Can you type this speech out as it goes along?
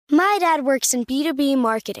My dad works in B2B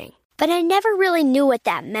marketing, but I never really knew what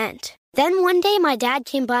that meant. Then one day my dad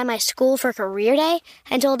came by my school for career day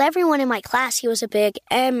and told everyone in my class he was a big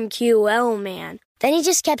MQL man. Then he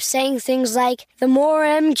just kept saying things like, the more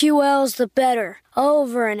MQLs, the better,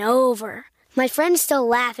 over and over. My friends still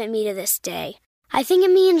laugh at me to this day. I think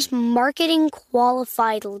it means marketing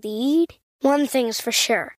qualified lead. One thing's for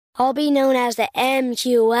sure. I'll be known as the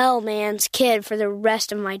MQL man's kid for the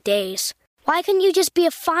rest of my days. Why couldn't you just be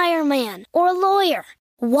a fireman or a lawyer?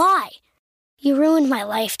 Why? You ruined my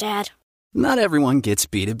life, Dad. Not everyone gets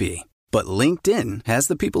B2B, but LinkedIn has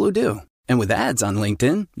the people who do. And with ads on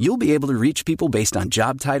LinkedIn, you'll be able to reach people based on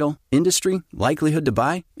job title, industry, likelihood to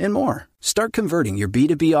buy, and more. Start converting your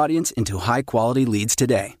B2B audience into high-quality leads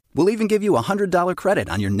today. We'll even give you a $100 credit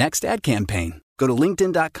on your next ad campaign. Go to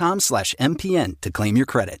linkedin.com/MPN to claim your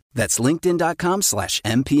credit. That's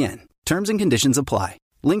linkedin.com/MPN. Terms and conditions apply.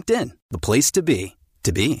 LinkedIn, the place to be,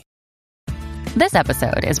 to be. This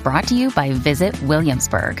episode is brought to you by Visit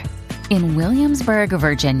Williamsburg. In Williamsburg,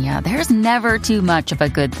 Virginia, there's never too much of a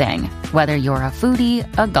good thing. Whether you're a foodie,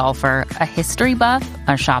 a golfer, a history buff,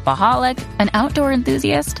 a shopaholic, an outdoor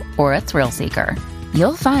enthusiast, or a thrill seeker,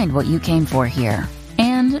 you'll find what you came for here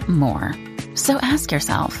and more. So ask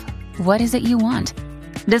yourself, what is it you want?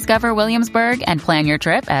 Discover Williamsburg and plan your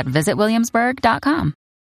trip at visitwilliamsburg.com.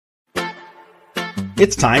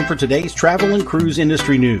 It's time for today's travel and cruise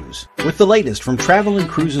industry news. With the latest from travel and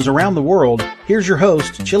cruises around the world, here's your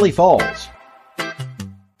host, Chili Falls.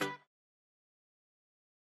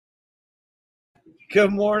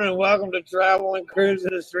 Good morning. Welcome to Travel and Cruise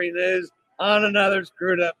Industry News on another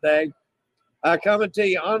Screwed Up Day. Coming to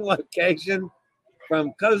you on location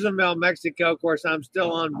from Cozumel, Mexico. Of course, I'm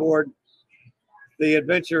still on board the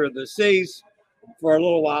Adventure of the Seas for a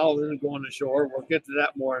little while, then going ashore. We'll get to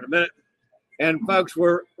that more in a minute. And folks,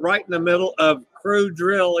 we're right in the middle of crew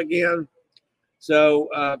drill again. So,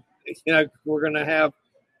 we're going to have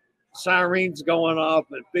sirens going off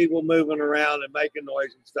and people moving around and making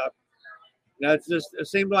noise and stuff. Now, it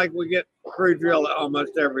seems like we get crew drill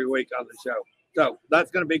almost every week on the show. So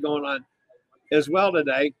that's going to be going on as well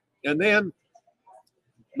today. And then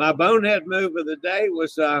my bonehead move of the day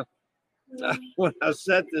was when I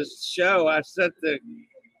set this show, I set the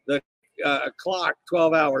clock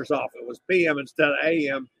 12 hours off. It was PM instead of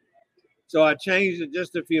AM. So I changed it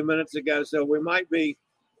just a few minutes ago. So we might be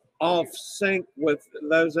off sync with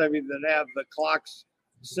those of you that have the clocks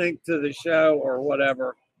synced to the show or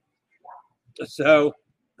whatever. So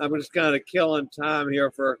I'm just kind of killing time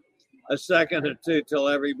here for a second or two till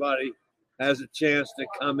everybody has a chance to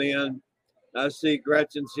come in. I see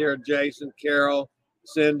Gretchen's here, Jason, Carol,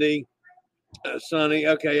 Cindy, Sonny.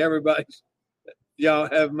 Okay, everybody's. Y'all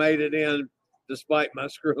have made it in despite my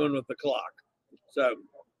screwing with the clock. So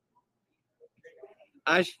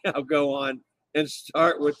I shall go on and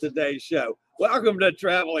start with today's show. Welcome to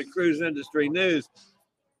Travel and Cruise Industry News.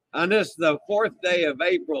 On this, the 4th day of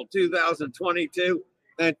April, 2022.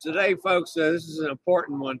 And today, folks, this is an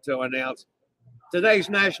important one to announce.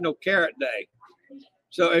 Today's National Carrot Day.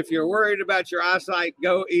 So if you're worried about your eyesight,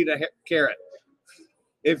 go eat a carrot.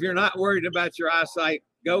 If you're not worried about your eyesight,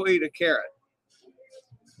 go eat a carrot.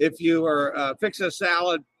 If you are fix a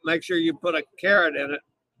salad, make sure you put a carrot in it.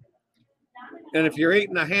 And if you're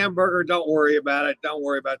eating a hamburger, don't worry about it. Don't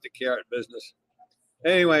worry about the carrot business.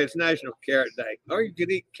 Anyway, it's National Carrot Day. Or you could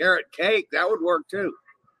eat carrot cake. That would work too.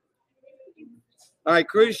 All right,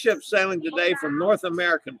 cruise ships sailing today from North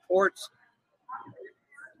American ports.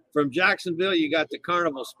 From Jacksonville, you got the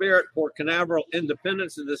Carnival Spirit, Port Canaveral,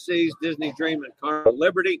 Independence of the Seas, Disney Dream, and Carnival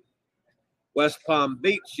Liberty. West Palm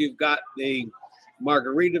Beach, you've got the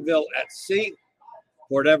Margaritaville at Sea.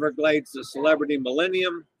 Port Everglades, the Celebrity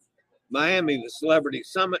Millennium. Miami, the Celebrity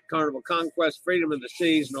Summit, Carnival Conquest, Freedom of the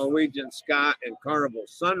Seas, Norwegian Sky, and Carnival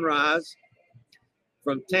Sunrise.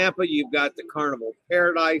 From Tampa, you've got the Carnival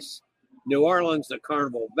Paradise. New Orleans, the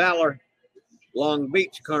Carnival Valor. Long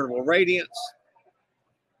Beach, Carnival Radiance.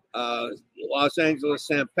 Los Angeles,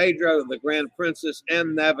 San Pedro, the Grand Princess,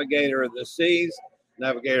 and Navigator of the Seas.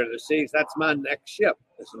 Navigator of the Seas, that's my next ship,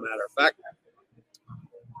 as a matter of fact.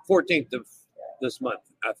 14th of this month,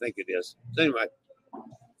 I think it is. So anyway,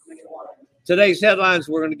 today's headlines,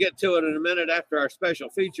 we're going to get to it in a minute after our special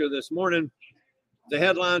feature this morning. The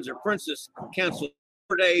headlines are: Princess canceled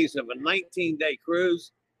 4 days of a 19-day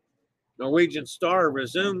cruise. Norwegian Star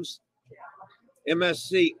resumes.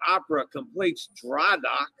 MSC Opera completes dry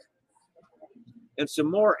dock. And some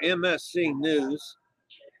more MSC news.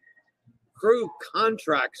 Crew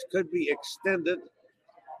contracts could be extended.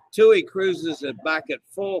 TUI Cruises is back at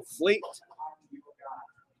full fleet.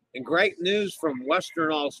 And great news from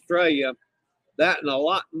Western Australia. That and a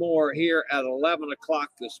lot more here at 11 o'clock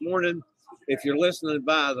this morning. If you're listening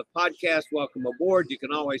via the podcast, welcome aboard. You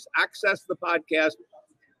can always access the podcast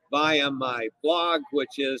via my blog,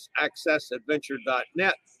 which is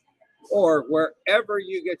accessadventure.net, or wherever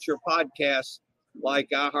you get your podcasts, like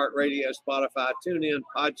iHeartRadio, Spotify, TuneIn,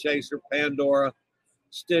 Podchaser, Pandora,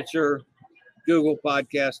 Stitcher, Google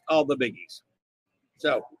Podcast, all the biggies.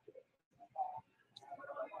 So,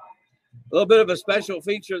 a little bit of a special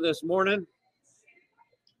feature this morning.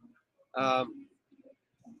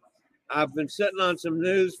 I've been sitting on some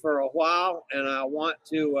news for a while, and I want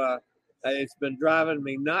to, it's been driving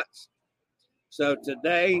me nuts. So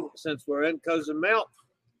today, since we're in Cozumel,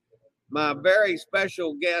 my very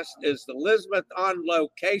special guest is Elizabeth on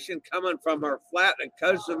location, coming from her flat in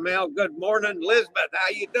Cozumel. Good morning, Elizabeth. How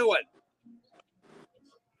you doing?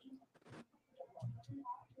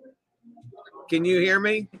 Can you hear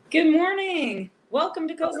me? Good morning. Welcome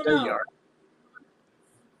to Cozumel. There you are.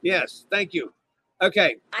 Yes, thank you.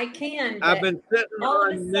 Okay. I can. I've been sitting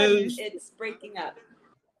on news. It's breaking up.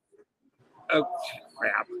 Oh,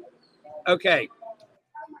 crap. Okay.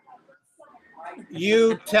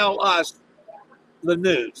 You tell us the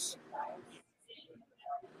news.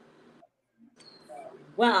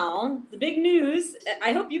 Well, the big news,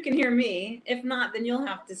 I hope you can hear me. If not, then you'll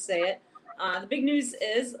have to say it. The big news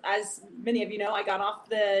is, as many of you know, I got off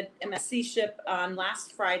the MSC ship on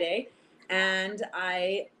last Friday, and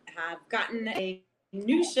I have gotten a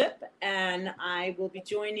new ship, and I will be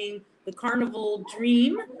joining the Carnival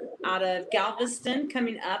Dream out of Galveston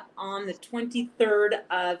coming up on the 23rd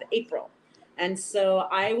of April. And so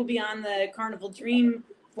I will be on the Carnival Dream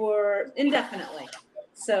for indefinitely.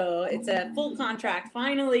 So it's a full contract.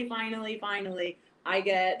 Finally, I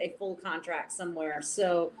get a full contract somewhere.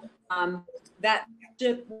 So that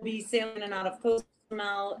ship will be sailing in and out of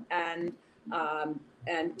Cozumel and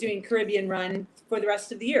doing Caribbean run for the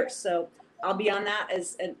rest of the year. So I'll be on that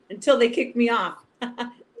until they kick me off.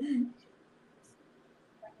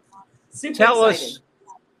 Super excited.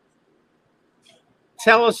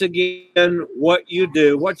 Tell us again what you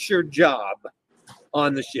do. What's your job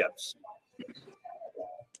on the ships?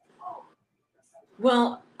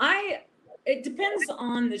 Well, it depends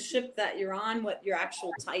on the ship that you're on, what your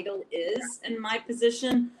actual title is in my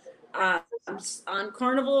position. On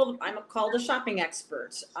Carnival, I'm called a shopping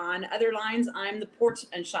expert. On other lines, I'm the port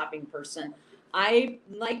and shopping person. I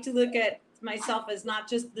like to look at myself as not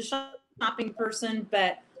just the shopping person,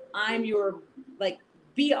 but I'm your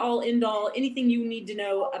be all end all, anything you need to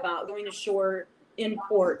know about going ashore in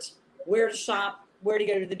port, where to shop, where to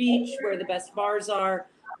go to the beach, where the best bars are,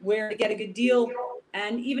 where to get a good deal.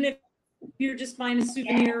 And even if you're just buying a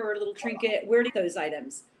souvenir or a little trinket, where to get those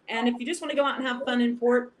items. And if you just want to go out and have fun in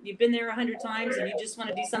port, you've been there 100 times and you just want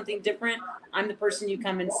to do something different, I'm the person you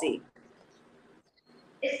come and see.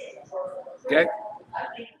 Okay.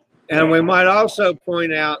 And we might also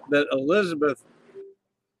point out that Elizabeth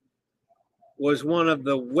was one of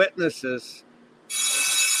the witnesses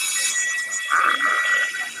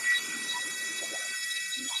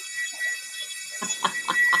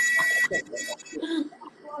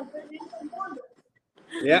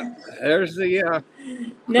Yeah, there's the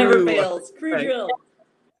never crew. fails. Crew drill.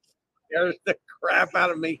 There's the crap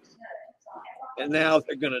out of me. And now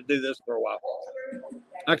they're going to do this for a while.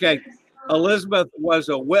 Okay. Elizabeth was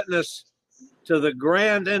a witness to the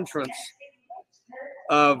grand entrance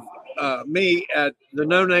of me at the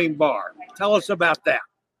No Name Bar. Tell us about that.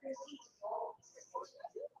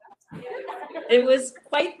 It was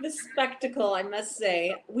quite the spectacle, I must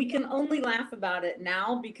say. We can only laugh about it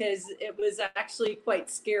now because it was actually quite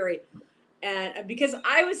scary. And because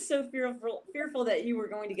I was so fearful that you were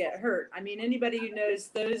going to get hurt. I mean, anybody who knows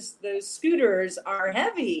those scooters are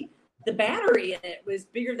heavy. The battery in it was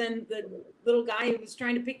bigger than the little guy who was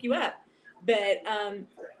trying to pick you up. But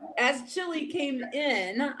as Chili came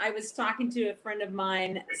in, I was talking to a friend of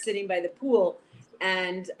mine sitting by the pool.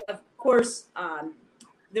 And of course,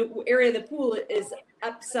 the area of the pool is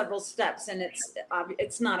up several steps and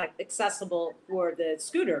it's not accessible for the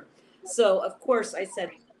scooter. So of course I said,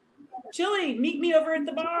 Chili, meet me over at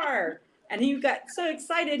the bar. And he got so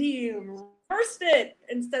excited, he reversed it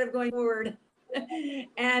instead of going forward.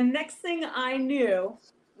 And next thing I knew,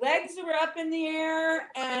 legs were up in the air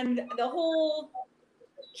and the whole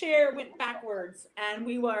chair went backwards and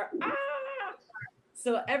we were, ah!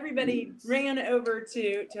 So everybody ran over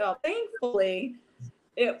to help. Thankfully,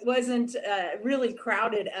 it wasn't really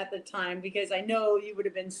crowded at the time because I know you would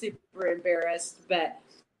have been super embarrassed, but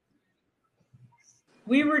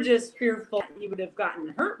we were just fearful you would have gotten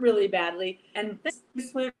hurt really badly. And this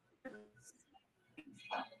went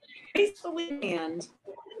gracefully and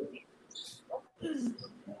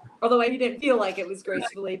Although I didn't feel like it was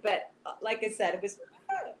gracefully, but like I said, it was.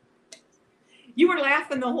 You were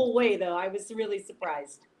laughing the whole way, though. I was really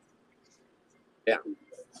surprised. Yeah.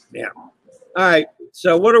 All right.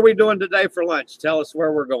 So what are we doing today for lunch? Tell us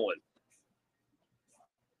where we're going.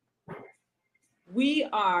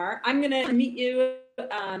 I'm going to meet you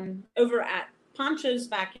over at Pancho's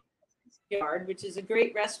Backyard, which is a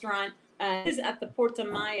great restaurant. It is at the Porta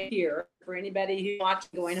Maya Pier. For anybody who's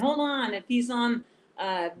watching, going, hold on, if he's on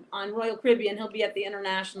Royal Caribbean, he'll be at the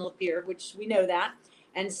International Pier, which we know that.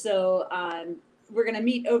 And so we're going to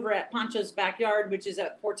meet over at Pancho's Backyard, which is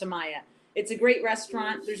at Porta Maya. It's a great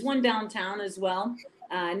restaurant. There's one downtown as well,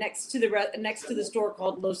 next to the store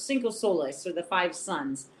called Los Cinco Soles, or the Five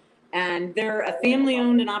Sons. And they're a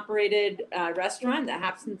family-owned and operated restaurant that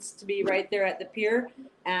happens to be right there at the pier.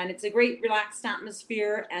 And it's a great, relaxed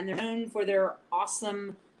atmosphere, and they're known for their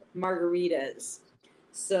awesome margaritas.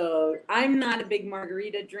 So I'm not a big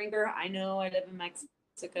margarita drinker. I know I live in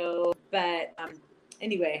Mexico, but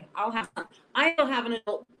anyway, I'll have an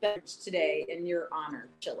adult beverage today in your honor,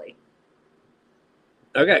 Chili.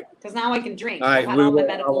 Okay. Because now I can drink. All right, I've had all my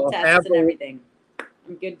medical tests and everything.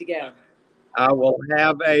 I'm good to go. I will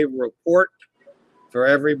have a report for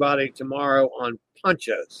everybody tomorrow on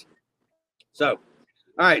Pancho's. So, all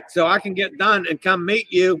right, so I can get done and come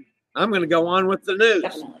meet you. I'm going to go on with the news.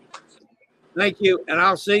 Definitely. Thank you, and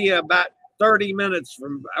I'll see you about 30 minutes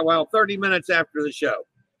after the show.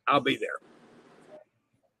 I'll be there.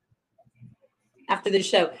 After the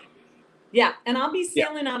show. Yeah, and I'll be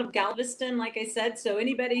sailing out of Galveston, like I said. So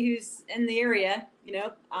anybody who's in the area,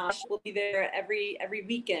 will be there every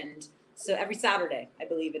weekend. So every Saturday, I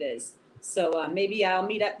believe it is. So maybe I'll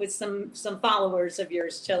meet up with some followers of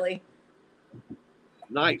yours, Chili.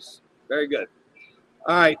 Nice. Very good.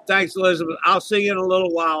 All right. Thanks, Elizabeth. I'll see you in a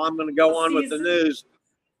little while. I'm going to go on with the news.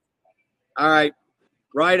 All right.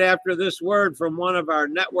 Right after this word from one of our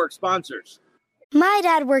network sponsors. My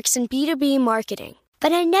dad works in B2B marketing,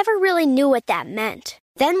 but I never really knew what that meant.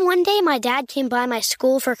 Then one day my dad came by my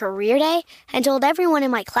school for career day and told everyone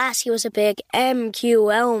in my class he was a big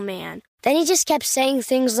MQL man. Then he just kept saying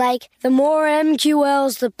things like, the more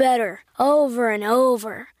MQLs, the better, over and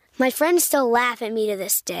over. My friends still laugh at me to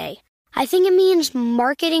this day. I think it means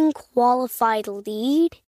marketing qualified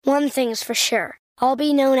lead. One thing's for sure. I'll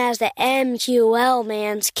be known as the MQL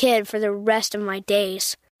man's kid for the rest of my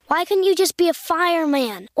days. Why couldn't you just be a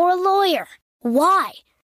fireman or a lawyer? Why?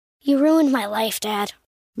 You ruined my life, Dad.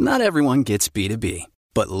 Not everyone gets B2B,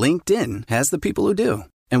 but LinkedIn has the people who do.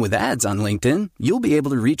 And with ads on LinkedIn, you'll be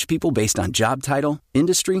able to reach people based on job title,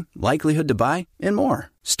 industry, likelihood to buy, and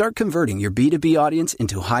more. Start converting your B2B audience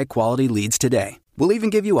into high-quality leads today. We'll even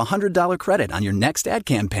give you a $100 credit on your next ad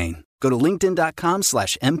campaign. Go to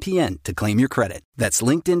linkedin.com/MPN to claim your credit. That's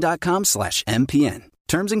linkedin.com/MPN.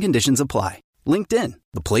 Terms and conditions apply. LinkedIn,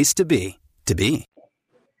 the place to be, to be.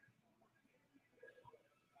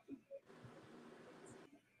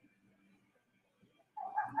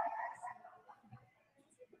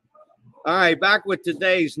 All right, back with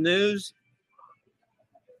today's news.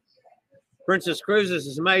 Princess Cruises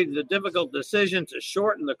has made the difficult decision to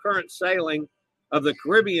shorten the current sailing of the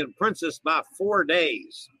Caribbean Princess by 4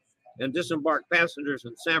 days and disembark passengers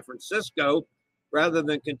in San Francisco rather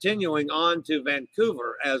than continuing on to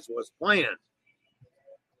Vancouver as was planned.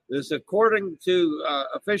 This, according to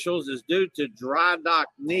officials, is due to dry dock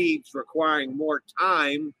needs requiring more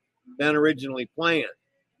time than originally planned.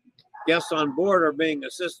 Guests on board are being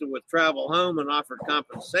assisted with travel home and offered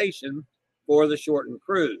compensation for the shortened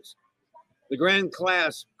cruise. The Grand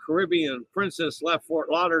Class Caribbean Princess left Fort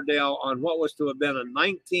Lauderdale on what was to have been a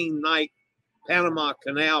 19-night Panama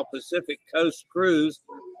Canal Pacific Coast cruise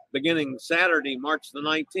beginning Saturday, March the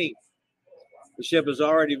 19th. The ship has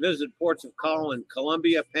already visited ports of call in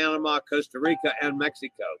Colombia, Panama, Costa Rica, and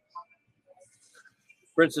Mexico.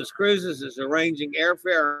 Princess Cruises is arranging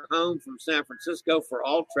airfare home from San Francisco for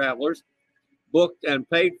all travelers, booked and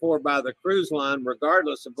paid for by the cruise line,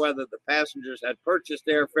 regardless of whether the passengers had purchased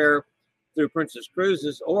airfare through Princess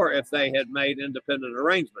Cruises or if they had made independent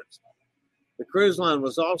arrangements. The cruise line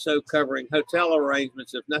was also covering hotel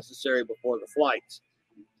arrangements if necessary before the flights.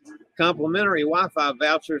 Complimentary Wi-Fi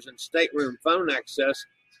vouchers and stateroom phone access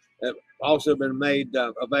have also been made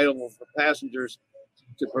available for passengers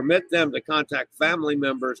to permit them to contact family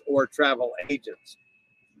members or travel agents.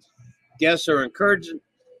 Guests are encouraged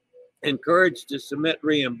to submit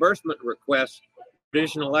reimbursement requests,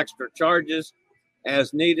 additional extra charges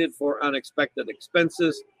as needed for unexpected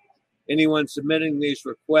expenses. Anyone submitting these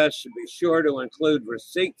requests should be sure to include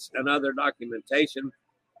receipts and other documentation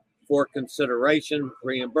for consideration.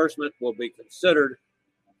 Reimbursement will be considered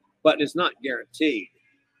but is not guaranteed.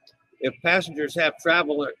 If passengers have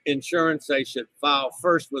travel insurance, they should file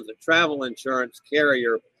first with the travel insurance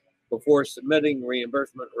carrier before submitting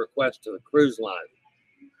reimbursement requests to the cruise line.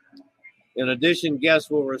 In addition, guests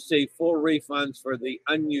will receive full refunds for the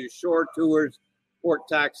unused shore tours, port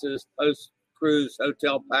taxes, post-cruise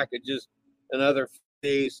hotel packages, and other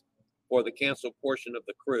fees for the canceled portion of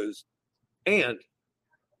the cruise, and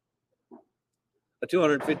a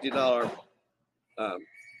 $250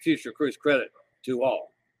 future cruise credit to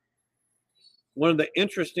all. One of the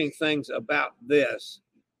interesting things about this,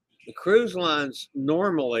 the cruise lines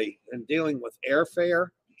normally, in dealing with airfare,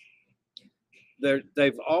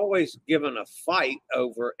 they've always given a fight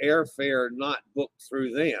over airfare not booked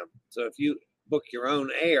through them. So if you book your own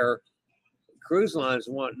air, cruise lines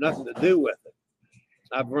want nothing to do with it.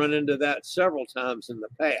 I've run into that several times in the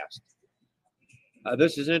past.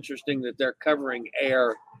 This is interesting that they're covering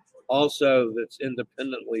air also that's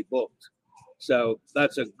independently booked. So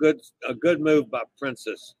that's a good move by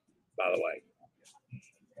Princess, by the way.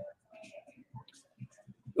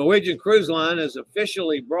 Norwegian Cruise Line has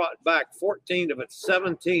officially brought back 14 of its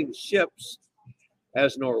 17 ships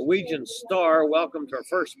as Norwegian Star welcomed her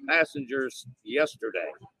first passengers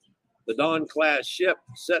yesterday. The Dawn-class ship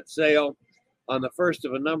set sail on the first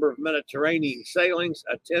of a number of Mediterranean sailings,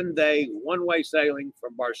 a 10-day one-way sailing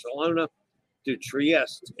from Barcelona to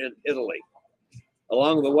Trieste in Italy.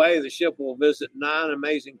 Along the way, the ship will visit 9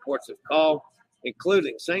 amazing ports of call,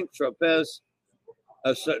 including Saint-Tropez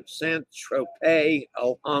along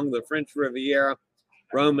the French Riviera,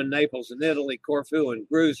 Rome and Naples in Italy, Corfu and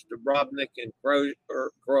Gruž, Dubrovnik in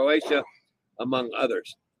Croatia, among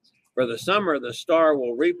others. For the summer, the Star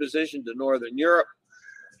will reposition to Northern Europe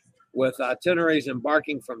with itineraries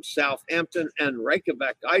embarking from Southampton and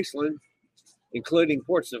Reykjavik, Iceland, including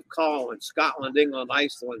ports of call in Scotland, England,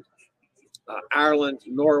 Iceland, Ireland,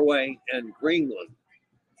 Norway, and Greenland.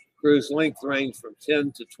 Cruise length range from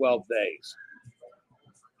 10 to 12 days.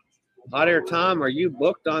 Hot Air Tom, are you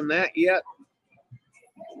booked on that yet?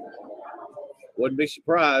 Wouldn't be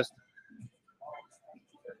surprised.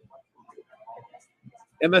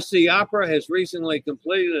 MSC Opera has recently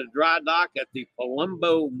completed a dry dock at the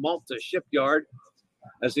Palumbo, Malta shipyard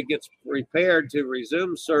as it gets prepared to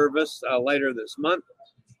resume service later this month.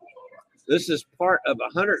 This is part of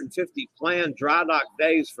 150 planned dry dock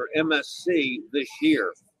days for MSC this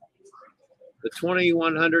year. The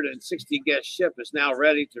 2,160 guest ship is now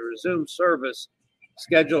ready to resume service,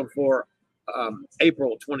 scheduled for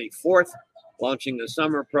April 24th, launching the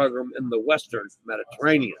summer program in the Western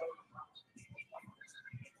Mediterranean.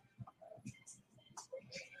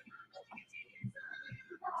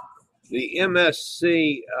 The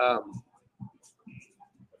MSC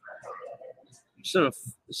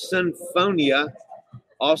Sinfonia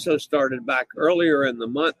also started back earlier in the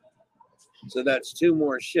month. So that's 2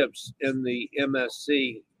 more ships in the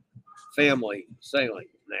MSC family sailing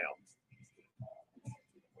now.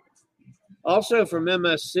 Also from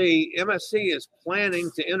MSC is planning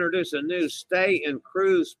to introduce a new stay and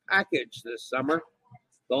cruise package this summer.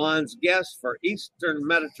 The line's guests for Eastern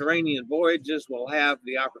Mediterranean voyages will have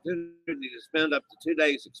the opportunity to spend up to 2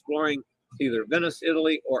 days exploring either Venice,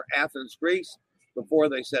 Italy, or Athens, Greece, before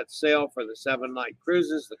they set sail for the 7-night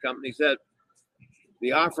cruises. The company said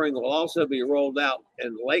the offering will also be rolled out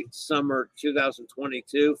in late summer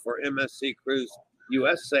 2022 for MSC Cruise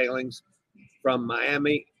U.S. sailings from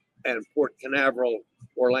Miami and Port Canaveral,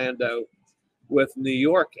 Orlando, with New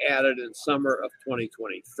York added in summer of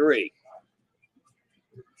 2023.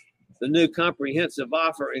 The new comprehensive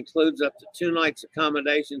offer includes up to 2 nights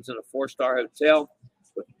accommodations in a 4-star hotel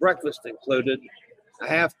with breakfast included, a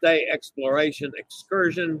half-day exploration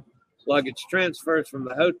excursion, luggage transfers from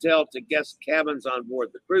the hotel to guest cabins on board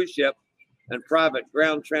the cruise ship, and private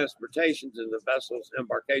ground transportation to the vessel's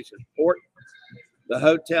embarkation port. The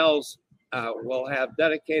hotels will have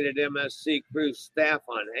dedicated MSC Cruise staff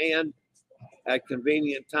on hand at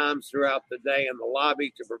convenient times throughout the day in the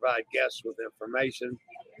lobby to provide guests with information.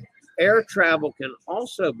 Air travel can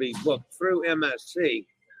also be booked through MSC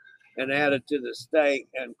and added to the stay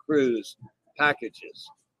and cruise packages.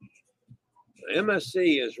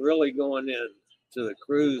 MSC is really going into the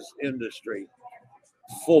cruise industry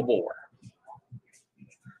full bore.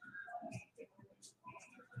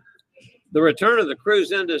 The return of the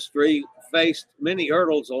cruise industry faced many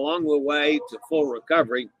hurdles along the way to full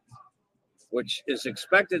recovery, which is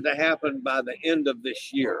expected to happen by the end of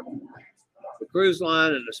this year. The cruise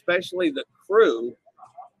line and especially the crew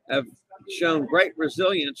have shown great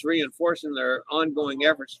resilience, reinforcing their ongoing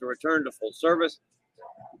efforts to return to full service.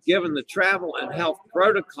 Given the travel and health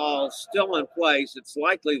protocols still in place, it's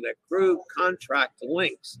likely that crew contract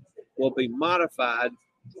lengths will be modified,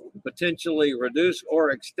 potentially reduced or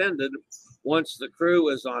extended once the crew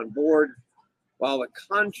is on board, while the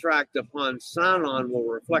contract upon sign-on will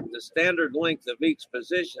reflect the standard length of each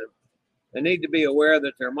position. They need to be aware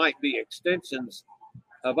that there might be extensions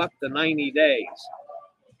of up to 90 days.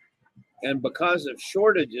 And because of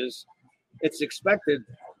shortages, it's expected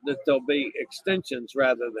that there'll be extensions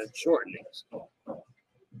rather than shortenings.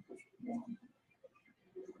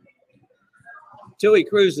 TUI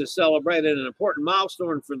Cruises celebrated an important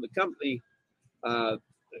milestone for the company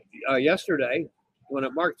yesterday when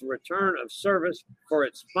it marked the return of service for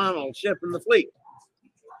its final ship in the fleet.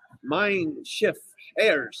 Mein Schiff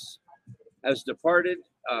Herz has departed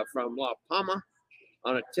from La Palma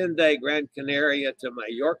on a 10-day Gran Canaria to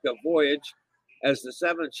Mallorca voyage as the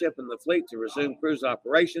seventh ship in the fleet to resume cruise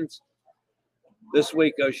operations. This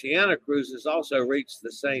week, Oceania Cruises also reached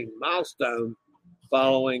the same milestone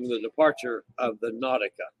following the departure of the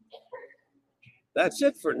Nautica. That's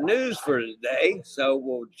it for news for today. So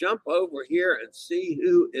we'll jump over here and see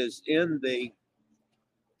who is in the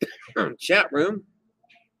chat room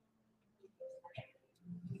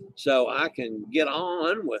so I can get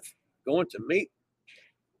on with going to meet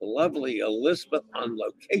the lovely Elizabeth on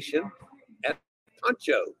location at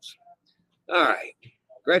Ponchos. All right.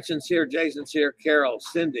 Gretchen's here, Jason's here, Carol,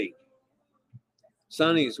 Cindy.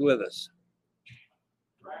 Sonny's with us.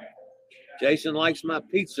 Jason likes my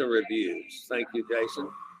pizza reviews. Thank you, Jason.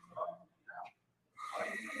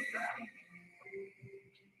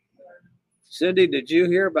 Cindy, did you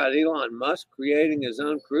hear about Elon Musk creating his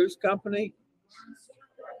own cruise company?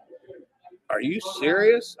 Are you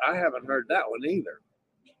serious? I haven't heard that one either.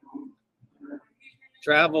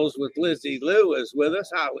 Travels with Lizzie Lou is with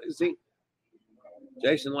us. Hi, Lizzie.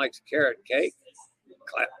 Jason likes carrot cake.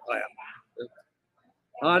 Clap, clap.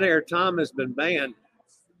 Hot Air Tom has been banned.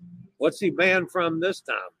 What's he banned from this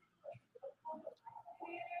time?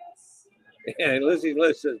 Yeah, Lizzie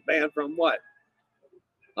Lou says banned from what?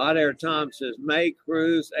 Hot Air Tom says May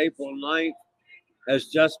cruise April 9th has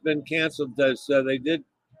just been canceled. So they did.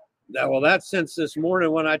 Well, that's since this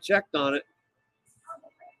morning when I checked on it,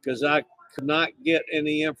 because I could not get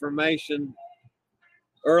any information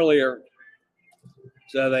earlier.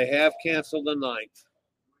 So they have canceled the 9th.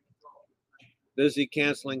 Busy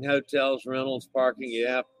canceling hotels, rentals, parking.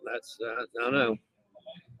 Yeah, that's, I know.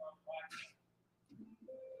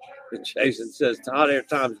 Jason says Hot Air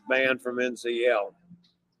Tom's banned from NCL.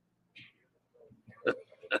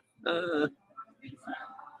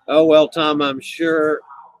 Oh, well, Tom, I'm sure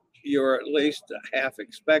you're at least half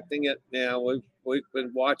expecting it. Now, we've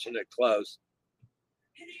been watching it close.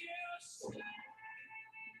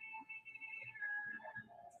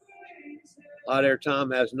 Hot Air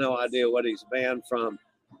Tom has no idea what he's banned from.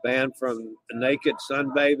 Banned from naked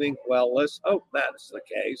sunbathing? Well, let's hope that's the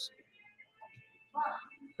case.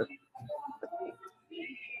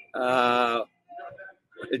 What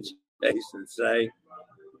did Jason say?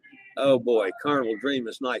 Oh, boy, Carnival Dream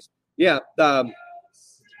is nice. Yeah,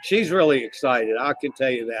 she's really excited. I can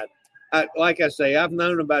tell you that. Like I say, I've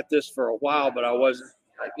known about this for a while, but I wasn't,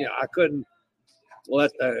 I couldn't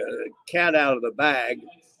let the cat out of the bag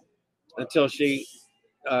until she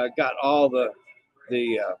got all the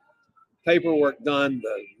paperwork done,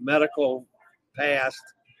 the medical passed.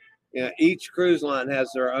 Each cruise line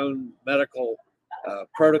has their own medical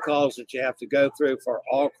protocols that you have to go through for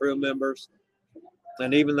all crew members.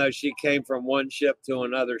 And even though she came from one ship to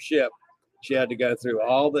another ship, she had to go through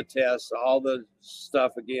all the tests, all the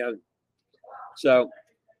stuff again. So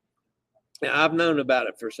I've known about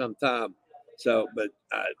it for some time. So, but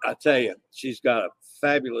I tell you, she's got a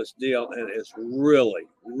fabulous deal and is really,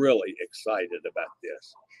 really excited about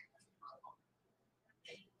this.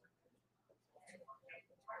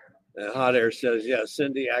 And Hot Air says, yeah,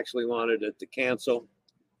 Cindy actually wanted it to cancel.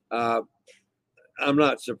 I'm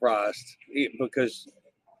not surprised because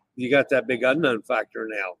you got that big unknown factor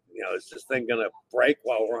now. Is this thing going to break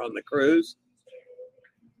while we're on the cruise?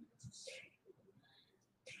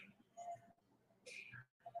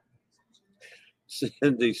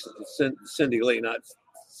 Cindy Lee, not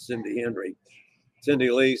Cindy Henry.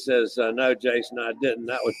 Cindy Lee says, no, Jason, I didn't.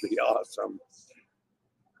 That would be awesome.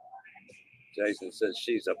 Jason says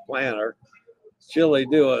she's a planner. Chili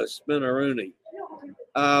do a spinneroonie.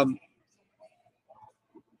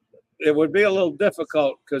 It would be a little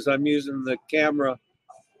difficult because I'm using the camera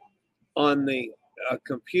on the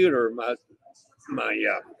computer. Well,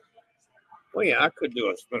 yeah, I could do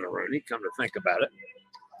a spinneroonie, come to think about it.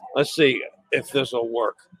 Let's see if this will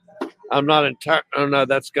work. I'm not entirely. Oh no,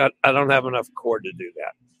 I don't have enough cord to do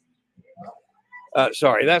that.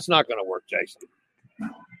 Sorry, that's not going to work, Jason.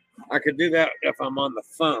 I could do that if I'm on the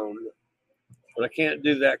phone, but I can't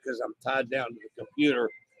do that because I'm tied down to the computer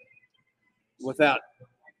without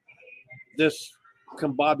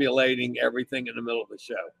discombobulating everything in the middle of the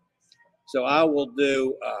show. So I will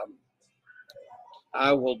do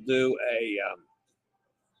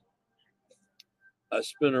a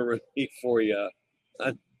spinner review for you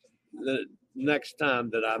the next time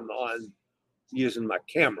that I'm on using my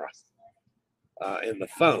camera in the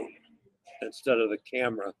phone instead of the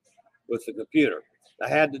camera with the computer. I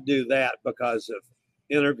had to do that because of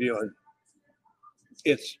interviewing.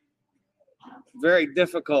 It's very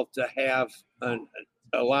difficult to have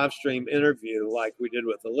a live stream interview like we did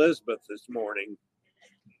with Elizabeth this morning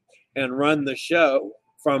and run the show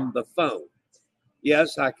from the phone.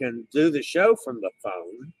 Yes, I can do the show from the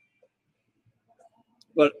phone,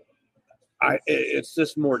 but it's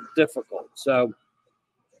just more difficult. So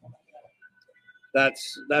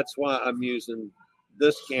that's why I'm using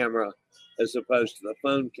this camera as opposed to the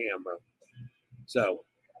phone camera. So,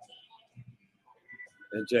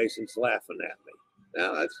 and Jason's laughing at me.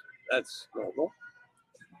 Now that's normal.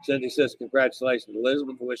 Cindy says, congratulations,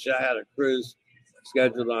 Elizabeth. Wish I had a cruise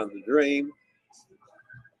scheduled on the Dream.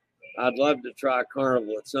 I'd love to try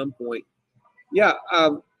Carnival at some point. Yeah,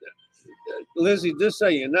 Lizzie, just so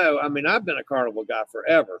you know, I mean, I've been a Carnival guy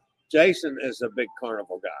forever. Jason is a big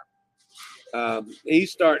Carnival guy.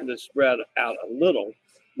 He's starting to spread out a little,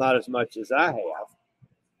 not as much as I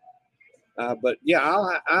have. But yeah,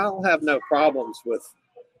 I'll have no problems with,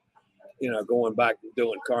 going back to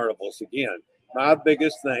doing carnivals again. My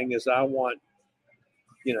biggest thing is I want,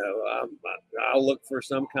 I'll look for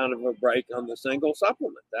some kind of a break on the single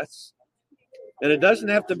supplement. And it doesn't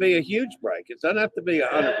have to be a huge break. It doesn't have to be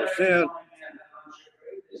 100%.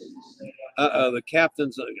 The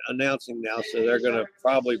captain's announcing now, so they're going to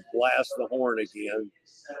probably blast the horn again.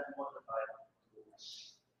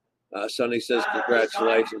 Sonny says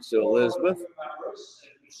congratulations to Elizabeth.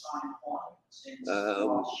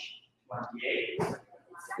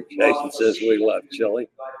 Jason says we love chili.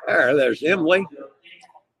 There's Emily.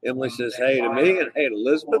 Emily says hey to me and hey to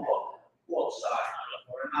Elizabeth.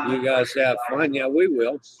 You guys have fun. Yeah, we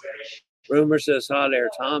will. Rumor says Hot Air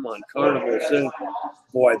Tom on Carnival soon.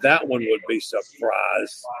 Boy, that one would be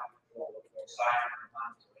surprised.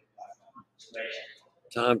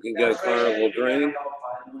 Tom can go Carnival Dream.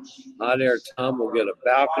 Hot Air Tom will get a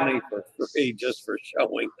balcony for free just for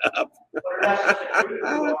showing up.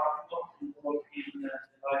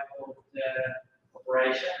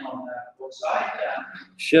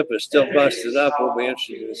 Ship is still busted up. We'll be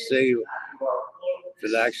interested to see if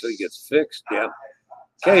it actually gets fixed. Yeah.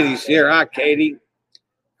 Katie's here. Hi, Katie.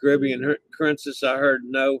 Caribbean Princess, I heard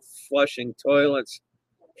no flushing toilets,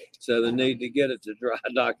 so the need to get it to dry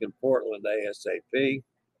dock in Portland ASAP.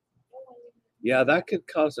 Yeah, that could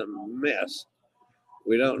cause a mess.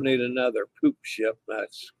 We don't need another poop ship.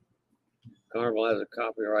 Carnival has a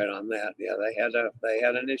copyright on that. Yeah, they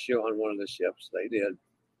had an issue on one of the ships. They did.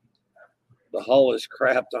 The hull is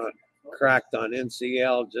cracked on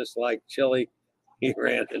NCL, just like Chili. He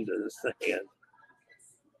ran into the sand.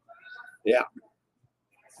 Yeah.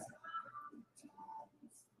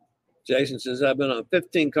 Jason says, I've been on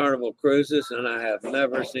 15 Carnival cruises and I have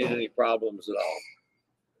never seen any problems at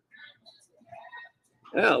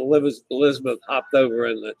all. Yeah, Elizabeth hopped over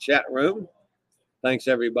in the chat room. Thanks,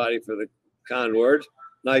 everybody, for the kind words.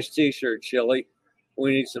 Nice T-shirt, Chili.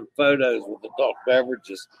 We need some photos with adult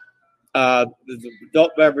beverages. The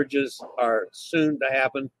adult beverages are soon to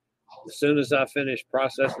happen. As soon as I finish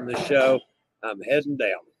processing the show, I'm heading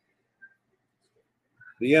down.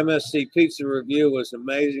 The MSC pizza review was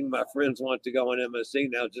amazing. My friends want to go on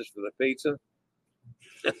MSC now just for the pizza.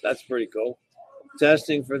 That's pretty cool.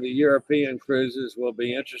 Testing for the European cruises will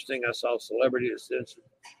be interesting. I saw Celebrity Ascension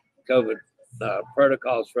COVID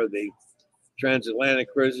protocols for the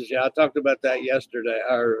transatlantic cruises. Yeah, I talked about that yesterday.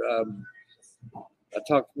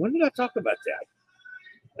 When did I talk about that?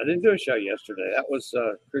 I didn't do a show yesterday. That was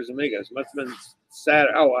Cruise Amigos. Must have been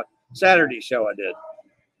Saturday. Saturday show I did.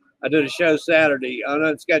 I did a show Saturday, an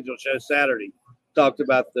unscheduled show Saturday. Talked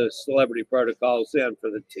about the celebrity protocols then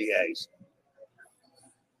for the TAs.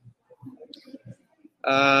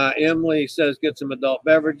 Emily says, get some adult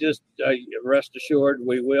beverages. Rest assured,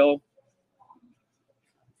 we will.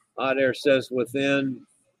 Hot Air says within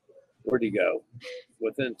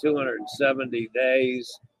 270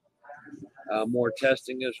 days, more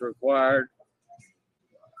testing is required.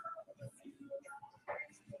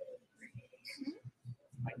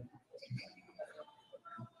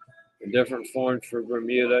 Different forms for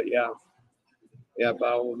Bermuda. Yeah, I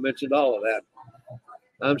will mention all of that.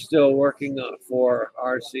 I'm still working for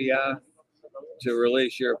RCI to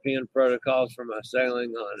release European protocols from our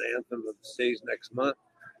sailing on Anthem of the Seas next month.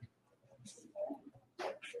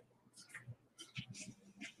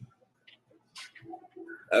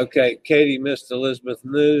 Okay, Katie missed Elizabeth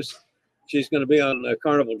news. She's going to be on the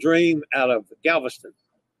Carnival Dream out of Galveston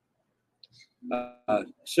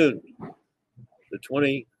soon. The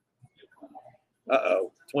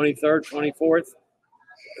 23rd, 24th,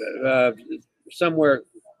 somewhere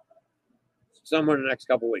in the next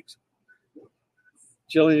couple of weeks.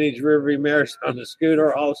 Chili needs Riverview mirrors on the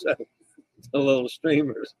scooter, also the little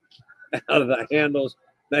streamers out of the handles,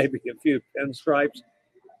 maybe a few pinstripes.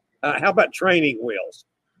 How about training wheels?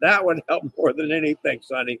 That would help more than anything,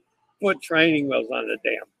 Sonny. Put training wheels on the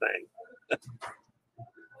damn thing.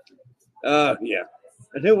 Yeah.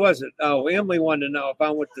 And who was it? Oh, Emily wanted to know if I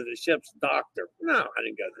went to the ship's doctor. No, I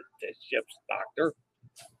didn't go to the ship's doctor.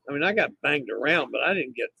 I mean, I got banged around, but I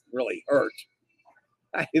didn't get really hurt.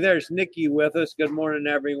 Hey, there's Nikki with us. Good morning,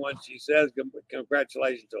 everyone. She says,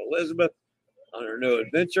 congratulations to Elizabeth on her new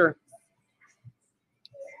adventure.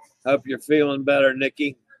 Hope you're feeling better,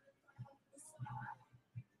 Nikki.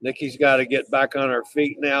 Nikki's got to get back on her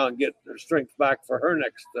feet now and get her strength back for her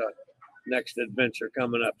next adventure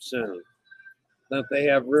coming up soon. Don't they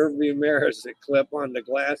have rearview mirrors that clip on the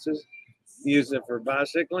glasses? Use it for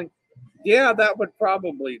bicycling? Yeah, that would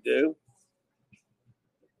probably do.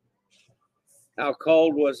 How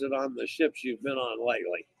cold was it on the ships you've been on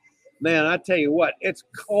lately? Man, I tell you what, it's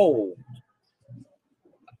cold.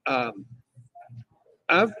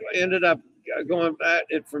 I've ended up going back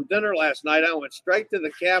from dinner last night. I went straight to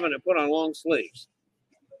the cabin and put on long sleeves.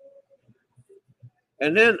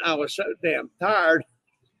 And then I was so damn tired.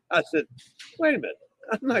 I said, wait a minute,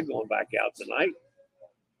 I'm not going back out tonight.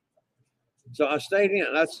 So I stayed in.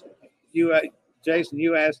 That's you, Jason,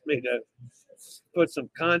 you asked me to put some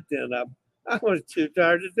content up. I was too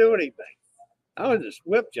tired to do anything. I was just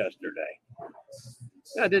whipped yesterday.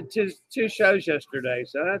 I did two shows yesterday.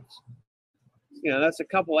 So that's a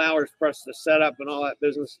couple hours for us to set up and all that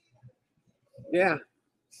business. Yeah,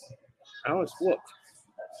 I was whooped.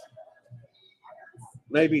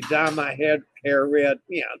 Maybe dye my hair red.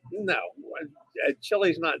 Yeah, no.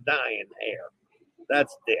 Chili's not dyeing hair.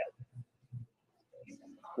 That's dead.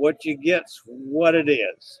 What you get's what it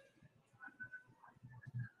is.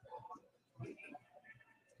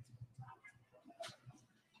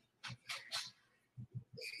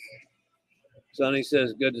 Sonny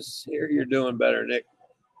says, good to hear you're doing better, Nick.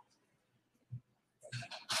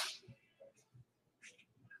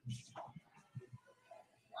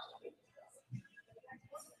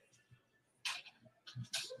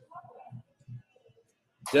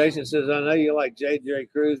 Jason says, I know you like J.J.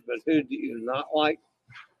 Cruz, but who do you not like?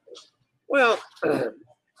 Well,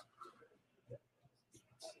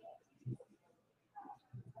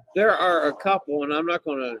 there are a couple, and I'm not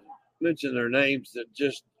going to mention their names, that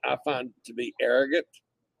just I find to be arrogant.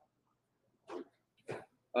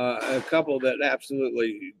 A couple that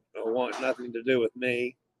absolutely want nothing to do with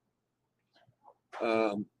me.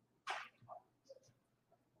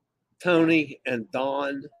 Tony and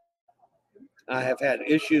Don, I have had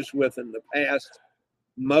issues with in the past,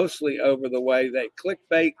 mostly over the way they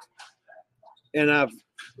clickbait. And I've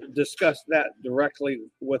discussed that directly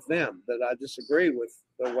with them, that I disagree with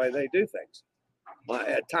the way they do things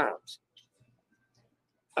at times.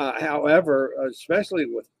 However, especially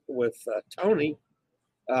with Tony,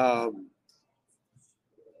 I'll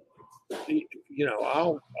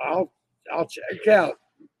check out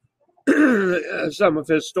some of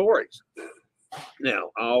his stories.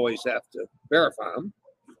 Now, I always have to verify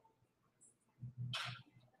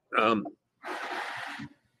them.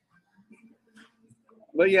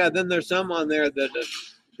 But yeah, then there's some on there that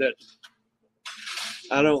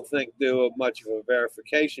I don't think do much of a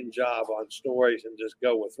verification job on stories and just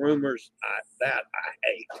go with rumors. I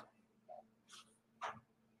hate.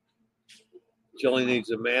 Chili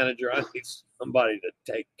needs a manager. I need somebody to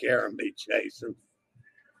take care of me, Jason,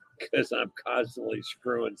 because I'm constantly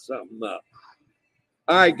screwing something up.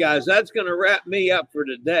 All right, guys, that's going to wrap me up for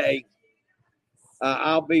today.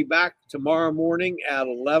 I'll be back tomorrow morning at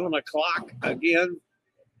 11 o'clock again.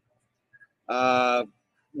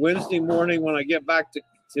 Wednesday morning when I get back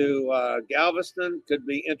to Galveston could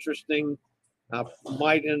be interesting. I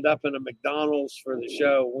might end up in a McDonald's for the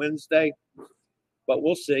show Wednesday, but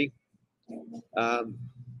we'll see. But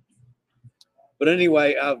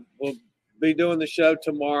anyway, we'll be doing the show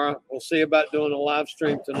tomorrow. We'll see about doing a live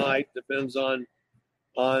stream tonight. Depends on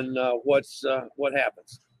what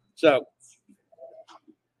happens. So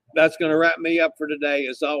that's going to wrap me up for today.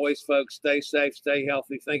 As always, folks, stay safe, stay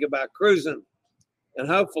healthy. Think about cruising And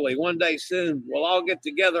hopefully one day soon, we'll all get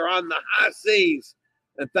together on the high seas.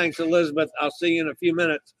 And thanks, Elizabeth. I'll see you in a few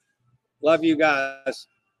minutes. Love you guys.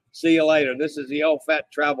 See you later. This is the old fat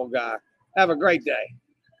travel guy. Have a great day.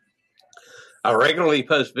 I regularly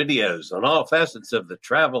post videos on all facets of the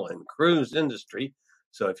travel and cruise industry.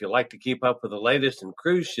 So if you like to keep up with the latest in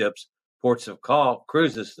cruise ships, ports of call,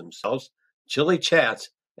 cruises themselves, chilly chats,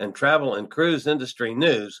 and travel and cruise industry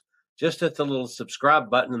news, just hit the little subscribe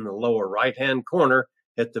button in the lower right-hand corner,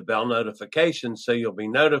 hit the bell notification so you'll be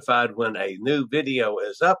notified when a new video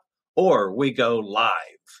is up or we go live.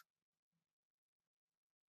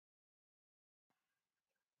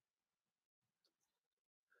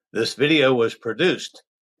 This video was produced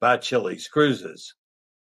by Chili's Cruises.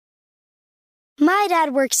 My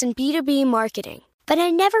dad works in B2B marketing, but I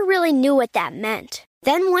never really knew what that meant.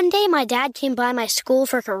 Then one day my dad came by my school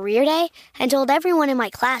for career day and told everyone in my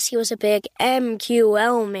class he was a big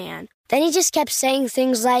MQL man. Then he just kept saying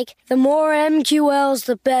things like, the more MQLs,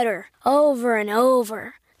 the better, over and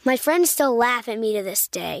over. My friends still laugh at me to this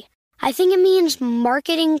day. I think it means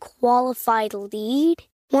marketing qualified lead.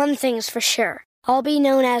 One thing's for sure, I'll be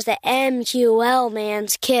known as the MQL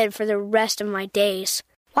man's kid for the rest of my days.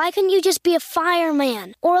 Why couldn't you just be a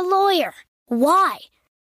fireman or a lawyer? Why?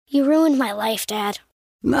 You ruined my life, Dad.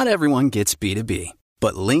 Not everyone gets B2B,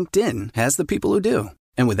 but LinkedIn has the people who do.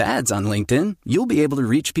 And with ads on LinkedIn, you'll be able to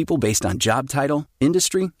reach people based on job title,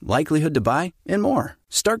 industry, likelihood to buy, and more.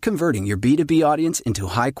 Start converting your B2B audience into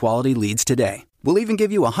high-quality leads today. We'll even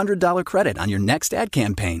give you a $100 credit on your next ad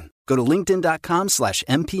campaign. Go to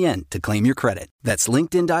linkedin.com/MPN to claim your credit. That's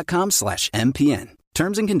linkedin.com/MPN.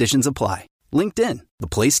 Terms and conditions apply. LinkedIn, the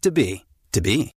place to be, to be.